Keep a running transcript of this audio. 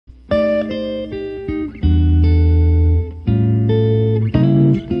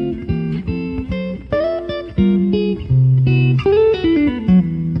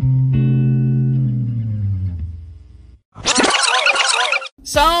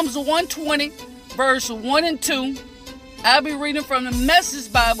Psalms 120, verse 1 and 2. I'll be reading from the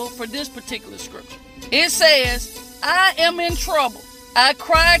Message Bible for this particular scripture. It says, I am in trouble. I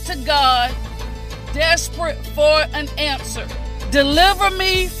cried to God, desperate for an answer. Deliver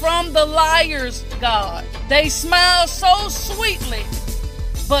me from the liars, God. They smile so sweetly,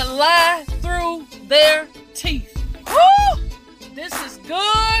 but lie through their teeth. Woo! This is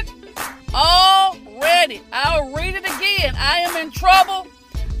good already. I'll read it again. I am in trouble.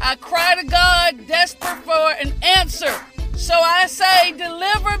 I cry to God, desperate for an answer. So I say,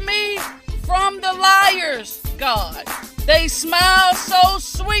 deliver me from the liars, God. They smile so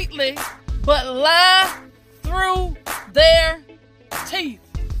sweetly, but lie through their teeth.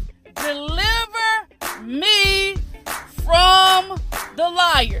 Deliver me from the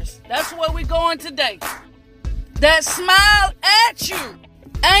liars. That's where we're going today. That smile at you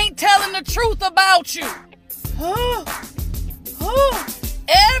ain't telling the truth about you.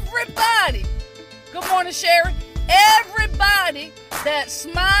 Everybody, good morning, Sherry. Everybody that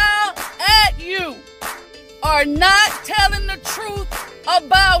smile at you are not telling the truth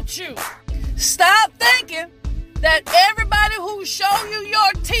about you. Stop thinking that everybody who show you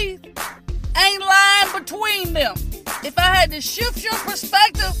your teeth ain't lying between them. If I had to shift your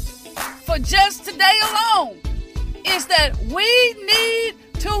perspective for just today alone, is that we need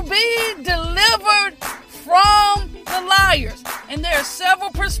to be delivered from the liars. And there are several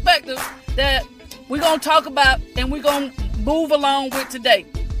perspectives that we're going to talk about and we're going to move along with today.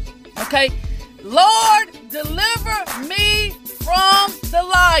 Okay? Lord, deliver me from the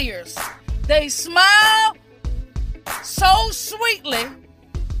liars. They smile so sweetly,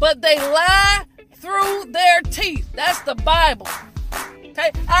 but they lie through their teeth. That's the Bible.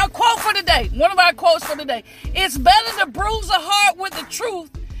 Okay, our quote for today, one of our quotes for today: it's better to bruise a heart with the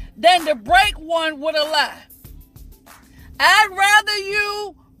truth than to break one with a lie. I'd rather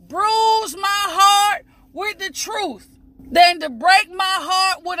you bruise my heart with the truth than to break my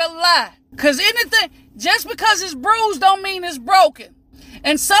heart with a lie. Because anything, just because it's bruised don't mean it's broken.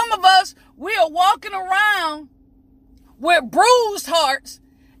 And some of us, we are walking around with bruised hearts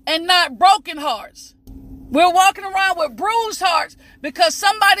and not broken hearts. We're walking around with bruised hearts because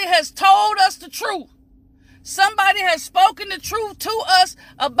somebody has told us the truth. Somebody has spoken the truth to us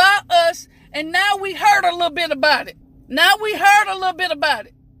about us, and now we heard a little bit about it.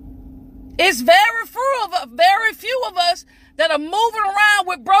 It's very few of us that are moving around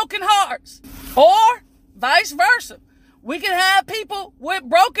with broken hearts, or vice versa. We can have people with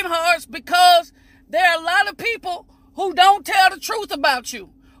broken hearts because there are a lot of people who don't tell the truth about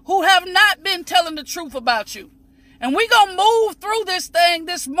you, who have not been telling the truth about you. And we're going to move through this thing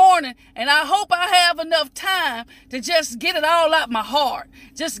this morning, and I hope I have enough time to just get it all out my heart,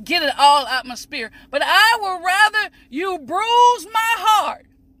 just get it all out my spirit. But I would rather you bruise my heart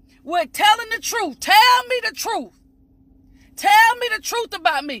with telling the truth. Tell me the truth. Tell me the truth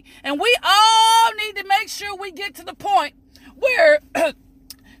about me. And we all need to make sure we get to the point where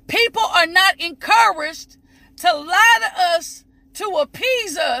people are not encouraged to lie to us, to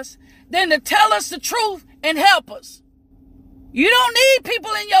appease us, than to tell us the truth and help us. You don't need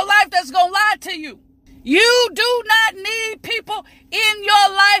people in your life that's going to lie to you. You do not need people in your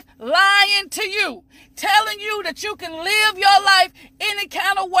life lying to you, telling you that you can live your life any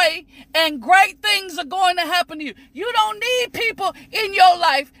kind of way and great things are going to happen to you. You don't need people in your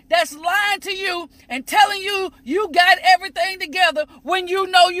life that's lying to you and telling you you got everything together when you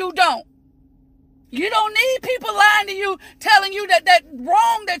know you don't. You don't need people lying to you, telling you that that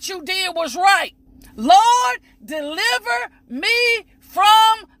wrong that you did was right. Lord, deliver me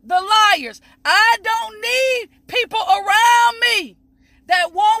from the liars. I don't need people around me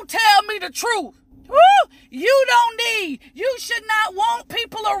that won't tell me the truth. Woo! You should not want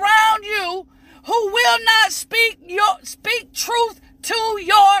people around you who will not speak truth to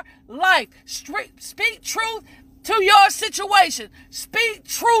your life. Speak truth to your situation. Speak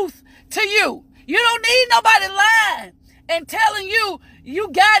truth to you. You don't need nobody lying and telling you you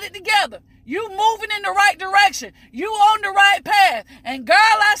got it together. You moving in the right direction. You on the right path. And girl,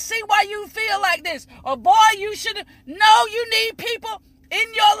 I see why you feel like this. Or boy, you should know you need people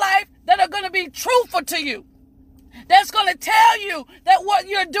in your life that are going to be truthful to you. That's going to tell you that what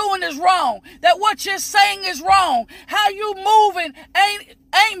you're doing is wrong. That what you're saying is wrong. How you moving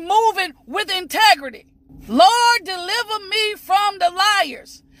ain't moving with integrity. Lord, deliver me from the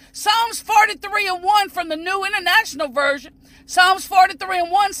liars. Psalms 43:1 from the New International Version. Psalms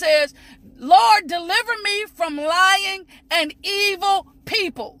 43:1 says, Lord, deliver me from lying and evil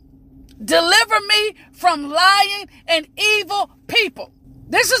people. Deliver me from lying and evil people.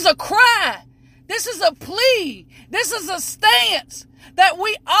 This is a cry This is a plea. This is a stance that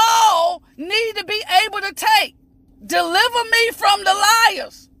we all need to be able to take. Deliver me from the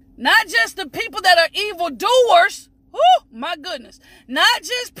liars. Not just the people that are evildoers. Oh, my goodness. Not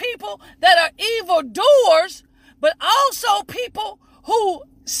just people that are evildoers, but also people who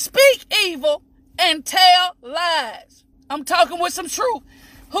speak evil and tell lies. I'm talking with some truth.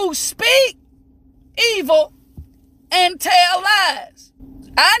 Who speak evil and tell lies.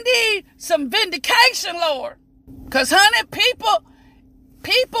 I need some vindication, Lord. Because, honey, people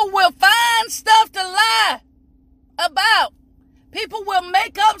will find stuff to lie about. People will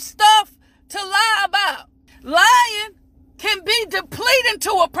make up stuff to lie about. Lying can be depleting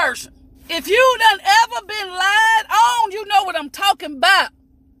to a person. If you done ever been lied on, you know what I'm talking about.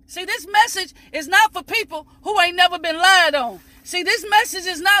 See, this message is not for people who ain't never been lied on. See, this message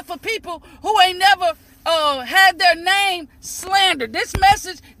is not for people who ain't never had their name slandered. This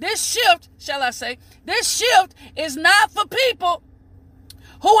message, this shift, shall I say, this shift is not for people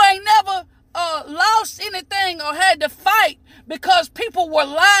who ain't never lost anything or had to fight because people were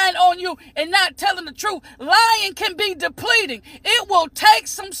lying on you and not telling the truth. Lying can be depleting. It will take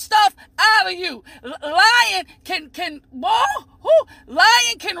some stuff out of you. Lying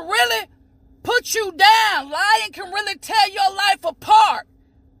lying can really put you down. Lying can really tear your life apart.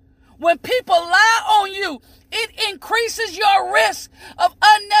 When people lie on you, it increases your risk of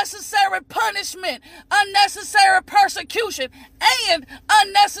unnecessary punishment, unnecessary persecution, and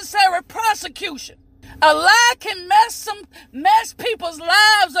unnecessary prosecution. A lie can mess people's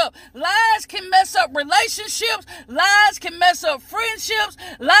lives up. Lies can mess up relationships. Lies can mess up friendships.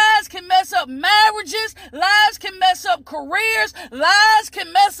 Lies can mess up marriages. Lies can mess up careers. Lies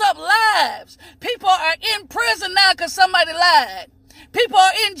can mess up lives. People are in prison now because somebody lied. People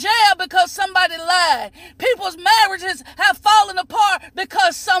are in jail because somebody lied. People's marriages have fallen apart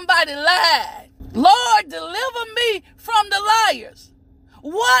because somebody lied. Lord, deliver me from the liars.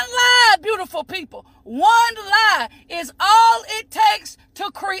 One lie, beautiful people. One lie is all it takes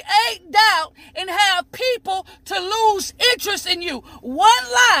to create doubt and have people to lose interest in you. One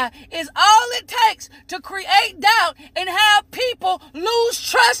lie is all it takes to create doubt and have people lose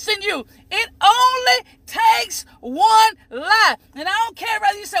trust in you. It only takes one lie. And I don't care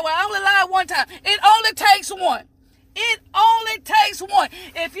whether you say, well, I only lied one time. It only takes one. It only takes one.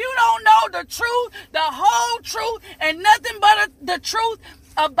 If you don't know the truth, the whole truth, and nothing but the truth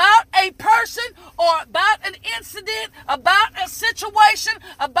about a person or about an incident, about a situation,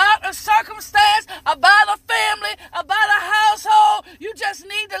 about a circumstance, about a family, about a household, you just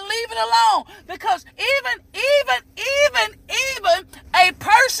need to leave it alone. Because even a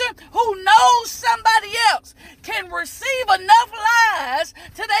person who knows somebody else can receive enough lies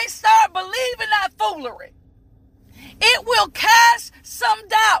till they start believing that foolery. It will cast some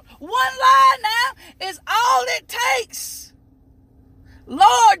doubt. One lie now is all it takes.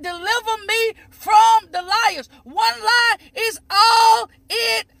 Lord, deliver me from the liars. One lie is all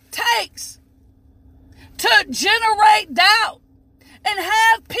it takes to generate doubt and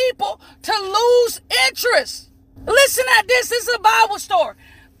have people to lose interest. Listen at this. This is a Bible story.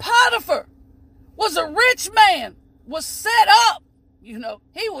 Potiphar was a rich man, was set up. He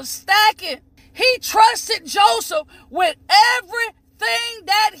was stacking. He trusted Joseph with everything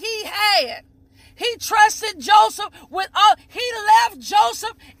that he had. He trusted Joseph with all. He left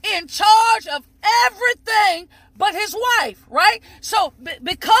Joseph in charge of everything but his wife, right? So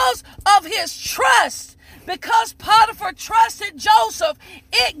because of his trust, because Potiphar trusted Joseph,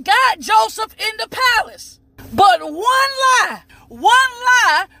 it got Joseph in the palace. But one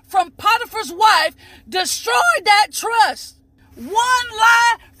lie from Potiphar's wife destroyed that trust. One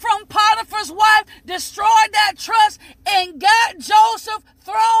lie from Potiphar's wife destroyed that trust and got Joseph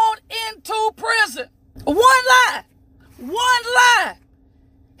thrown into prison. One lie.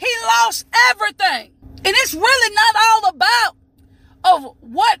 He lost everything. And it's really not all about of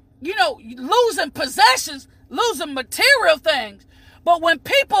what, losing possessions, losing material things. But when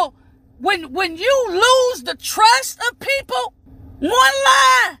you lose the trust of people, one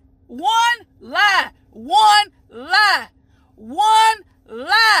lie on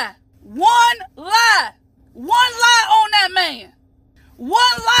that man, one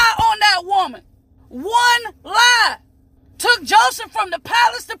lie on that woman, one lie took Joseph from the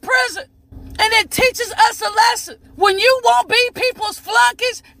palace to prison. And it teaches us a lesson. When you won't be people's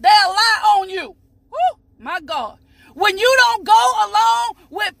flunkies, they'll lie on you. Woo, my God. When you don't go along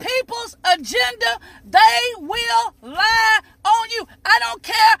with people's agenda, they will lie on you. I don't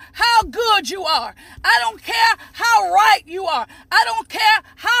care how good you are. I don't care how right you are. I don't care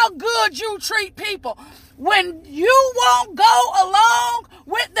how good you treat people. When you won't go along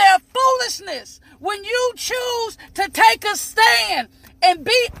with their foolishness. When you choose to take a stand and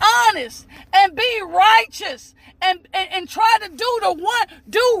be honest and be righteous and try to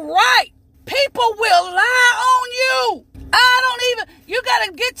do right, people will lie on you. You got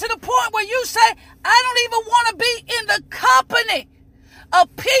to get to the point where you say, I don't even want to be in the company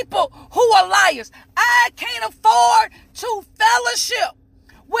of people who are liars. I can't afford to fellowship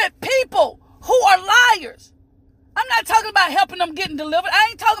with people who are liars. I'm not talking about helping them getting delivered. I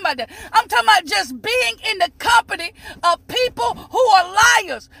ain't talking about that. I'm talking about just being in the company of people who are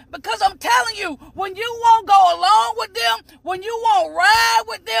liars. Because I'm telling you, when you won't go along with them, when you won't ride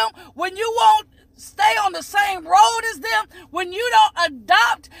with them, when you won't stay on the same road as them, when you don't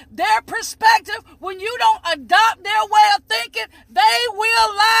adopt their perspective, when you don't adopt their way of thinking, they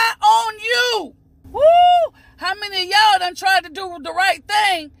will lie on you. Woo! How many of y'all done tried to do the right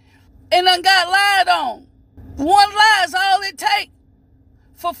thing and done got lied on? One lie is all it takes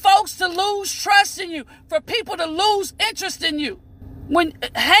for folks to lose trust in you, for people to lose interest in you. When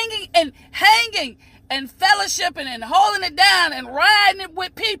hanging and fellowshipping and holding it down and riding it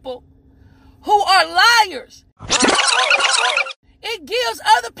with people who are liars, it gives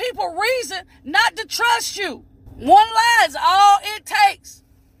other people reason not to trust you. One lie is all it takes.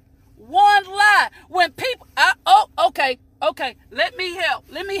 One lie. When people, okay, let me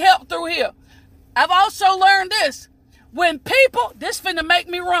help through here. I've also learned this. When people, this finna make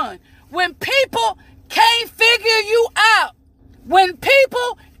me run. When people can't figure you out, when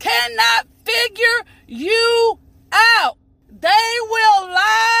people cannot figure you out, they will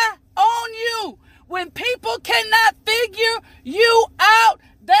lie on you. When people cannot figure you out,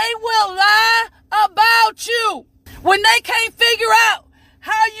 they will lie about you. When they can't figure out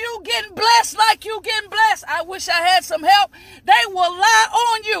how you getting blessed like you getting blessed, I wish I had some help, they will lie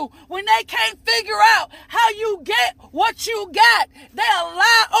on you. When they can't figure out how you get what you got, they'll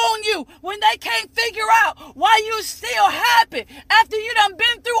lie on you. When they can't figure out why you still happy after you done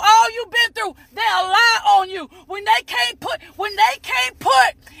been through all you been through, they'll lie on you. When they can't put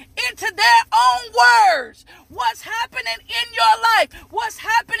into their own words what's happening in your life, what's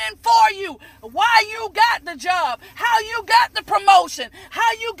happening for you, why you got the job, how you got the promotion,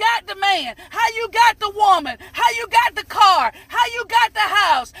 how you got the man, how you got the woman, how you got the car, how you got the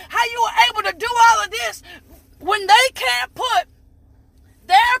house, how you were able to do all of this. When they can't put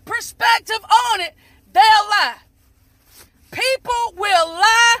their perspective on it, they'll lie. People will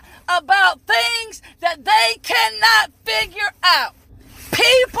lie about things that they cannot figure out.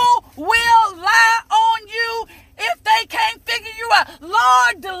 People will lie on you if they can't figure you out.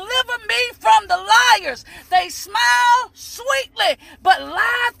 Lord, deliver me from the liars. They smile sweetly, but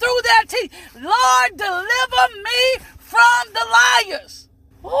lie through their teeth. Lord, deliver me from the liars.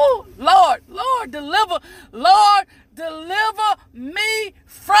 Oh, Lord, deliver me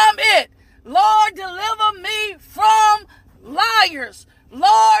from it. Lord, deliver me from liars.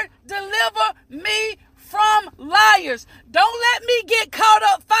 Lord, deliver me from liars. Don't let me get caught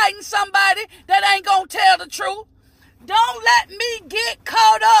up fighting somebody that ain't gonna tell the truth. Don't let me get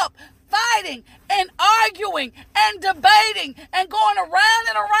caught up fighting and arguing and debating and going around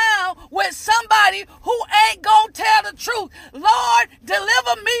and around with somebody who ain't gonna tell the truth. Lord,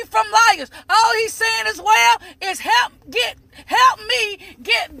 deliver me from liars. All he's saying as well is help me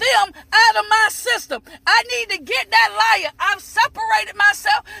get them out of my system. I need to get that liar. I've separated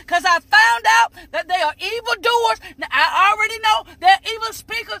myself because I found out that they are evildoers. Now, I already know they're evil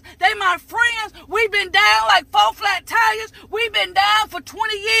speakers. They my friends. We've been down like 4 flat tires. We've been down for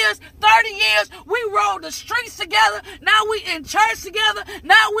 20 years, 30 years. We rode the streets together. Now we in church together.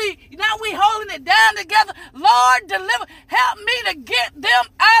 Now we holding it down together. Lord, deliver. Help me to get them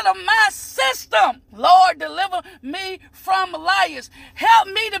out of my system. Lord, deliver me from liars. Help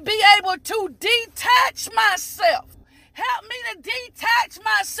me to be able to detach myself. Help me to detach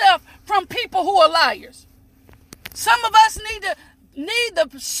myself from people who are liars. Some of us need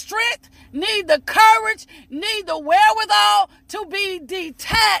the strength, need the courage, need the wherewithal to be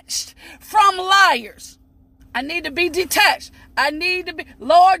detached from liars. I need to be detached.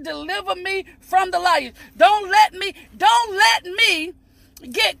 Lord, deliver me from the liars. Don't let me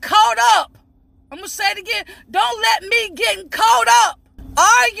get caught up. I'm going to say it again. Don't let me get caught up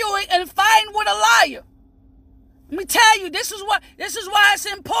arguing and fighting with a liar. Let me tell you, this is why it's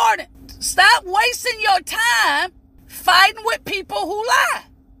important. Stop wasting your time fighting with people who lie.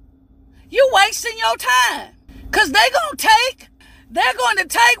 You're wasting your time. Because they're going to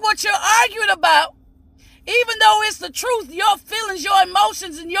take what you're arguing about, even though it's the truth, your feelings, your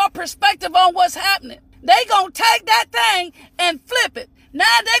emotions, and your perspective on what's happening. They're going to take that thing and flip it. Now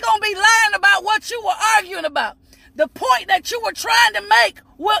they're going to be lying about what you were arguing about. the point that you were trying to make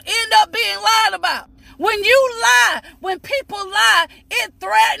will end up being lied about. When you lie, when people lie, it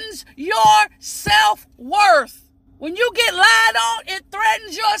threatens your self-worth. When you get lied on, it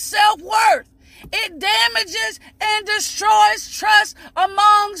threatens your self-worth. It damages and destroys trust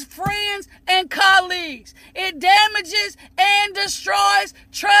amongst friends and colleagues. It damages and destroys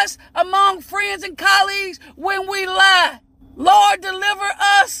trust among friends and colleagues when we lie. Lord, deliver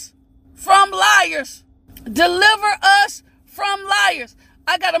us from liars. Deliver us from liars.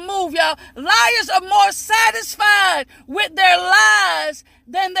 I gotta move, y'all. Liars are more satisfied with their lies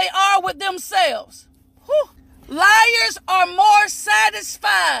than they are with themselves. Whew. Liars are more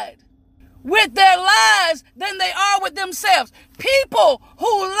satisfied with their lies than they are with themselves. People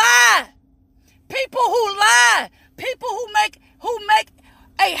who lie, people who make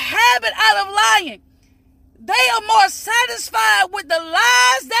a habit out of lying, they are more satisfied with the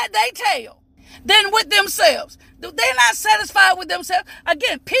lies that they tell than with themselves. They're not satisfied with themselves.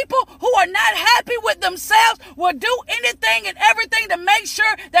 Again, people who are not happy with themselves will do anything and everything to make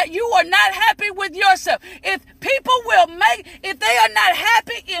sure that you are not happy with yourself. If they are not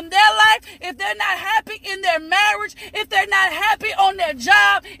happy in their life, if they're not happy in their marriage, if they're not happy on their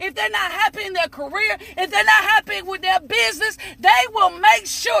job, if they're not happy in their career, if they're not happy with their business, they will make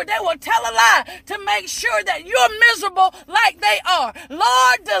sure, they will tell a lie to make sure that you're miserable like they are.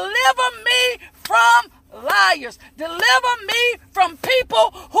 Lord, deliver me from liars. Deliver me from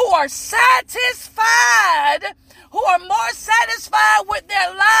people who are satisfied, who are more satisfied with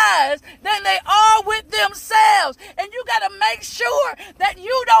their lies than they are with themselves. And you got to make sure that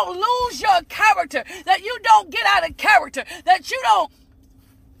you don't lose your character, that you don't get out of character, that you don't,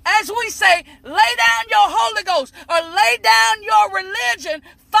 as we say, lay down your Holy Ghost or lay down your religion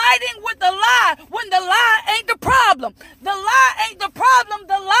fighting with the lie when the lie ain't the problem. The lie ain't the problem,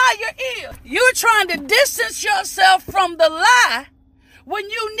 the liar is. You're trying to distance yourself from the lie when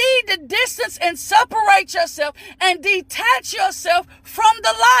you need to distance and separate yourself and detach yourself from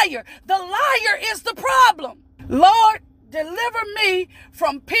the liar. The liar is the problem. Lord, deliver me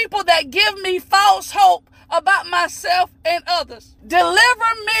from people that give me false hope about myself and others.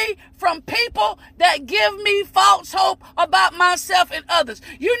 Deliver me from people that give me false hope about myself and others.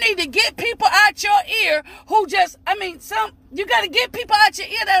 You need to get people out your ear who you got to get people out your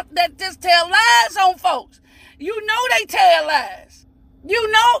ear that just tell lies on folks. You know they tell lies.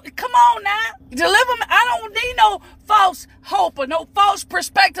 You know, come on now. Deliver me. I don't need no false hope or no false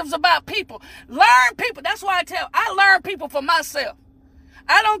perspectives about people. Learn people. That's why I learn people for myself.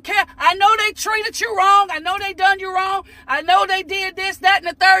 I don't care. I know they treated you wrong. I know they done you wrong. I know they did this, that, and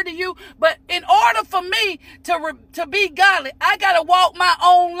the third to you. But in order for me to be godly, I got to walk my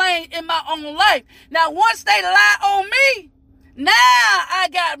own lane in my own life. Now, once they lie on me, now I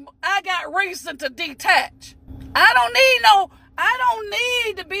got reason to detach. I don't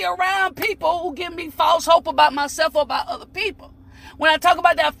need to be around people who give me false hope about myself or about other people. When I talk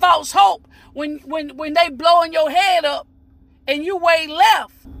about that false hope, when they blowing your head up, and you way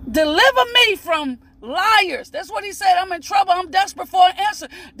left. Deliver me from liars. That's what he said. I'm in trouble. I'm desperate for an answer.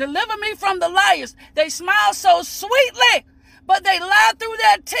 Deliver me from the liars. They smile so sweetly, but they lie through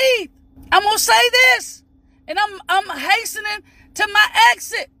their teeth. I'm going to say this, and I'm hastening to my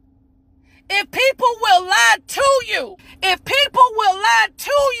exit. If people will lie to you, they will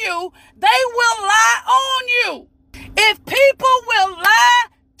lie on you. If people will lie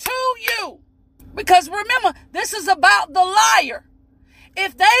to you, because remember, this is about the liar.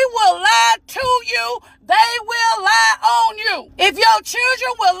 If they will lie to you, they will lie on you. If your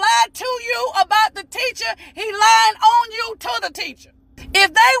children will lie to you about the teacher, he lying on you to the teacher.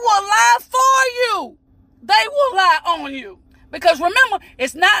 If they will lie for you, they will lie on you. Because remember,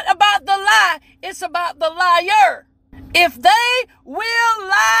 it's not about the lie, it's about the liar. If they will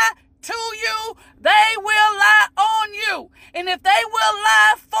lie to you, they will lie on you. And if they will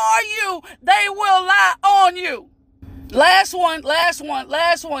lie for you, they will lie on you. Last one,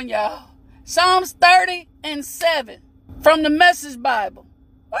 y'all. Psalms 30:7 from the Message Bible.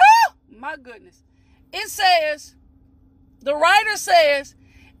 Oh, my goodness. It says, the writer says,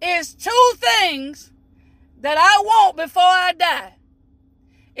 it's two things that I want before I die.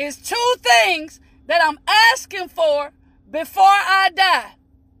 It's two things that I'm asking for before I die.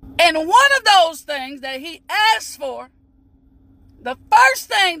 And one of those things that he asked for, the first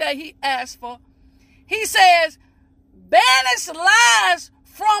thing that he asked for, he says, banish lies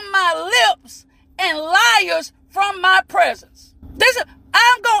from my lips and liars from my presence.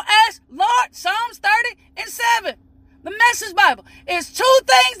 I'm going to ask, Lord, Psalms 30:7, the Message Bible. It's two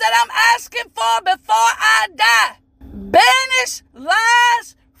things that I'm asking for before I die. Banish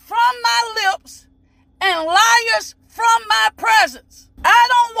lies from my lips and liars from my presence. I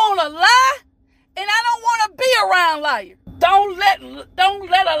don't want to lie, and I don't want to be around liars. Don't let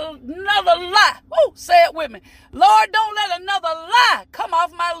another lie. Oh, say it with me. Lord, don't let another lie come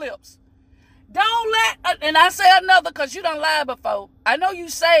off my lips. Don't let, and I say another because you done lied before. I know you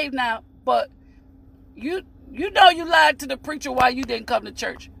saved now, but you know you lied to the preacher why you didn't come to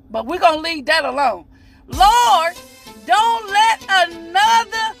church. But we're going to leave that alone. Lord, don't let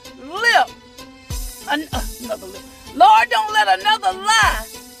another lip. Lord, don't let another lie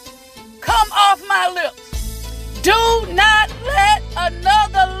come off my lips. Do not let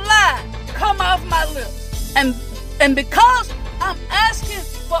another lie come off my lips. And because I'm asking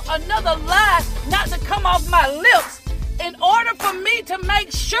for another lie not to come off my lips, in order for me to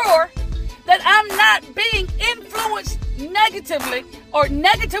make sure that I'm not being influenced negatively or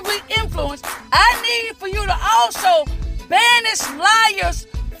negatively influenced, I need for you to also banish liars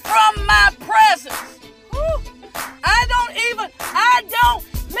from my presence. Whew.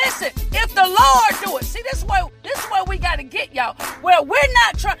 Listen, if the Lord do it, see, this is where we got to get y'all, where we're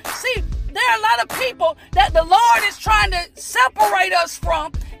not trying, see, there are a lot of people that the Lord is trying to separate us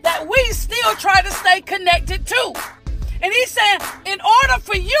from that we still try to stay connected to. And he's saying, in order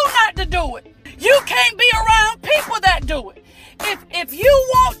for you not to do it, you can't be around people that do it. If you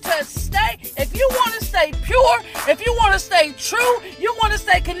want to stay pure, if you want to stay true, you want to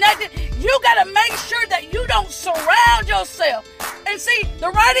stay connected, you got to make sure that you don't surround yourself. And see, the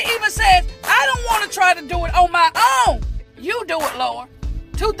writer even says, I don't want to try to do it on my own. You do it, Lord.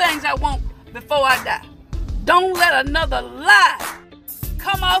 2 things I want before I die. Don't let another lie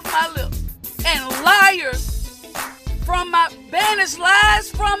come off my lips, and banish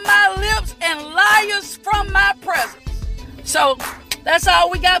lies from my lips and liars from my presence. So that's all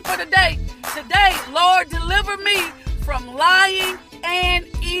we got for today. Today, Lord, deliver me from lying and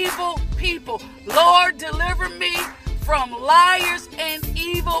evil people. Lord, deliver me from liars and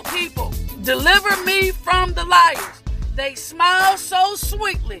evil people. Deliver me from the liars. They smile so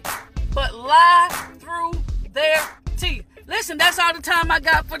sweetly, but lie through their teeth. Listen, that's all the time I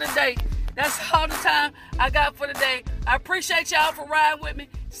got for today. That's all the time I got for today. I appreciate y'all for riding with me.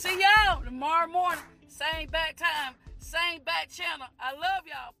 See y'all tomorrow morning. Same back time, same back channel. I love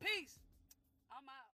y'all. Peace.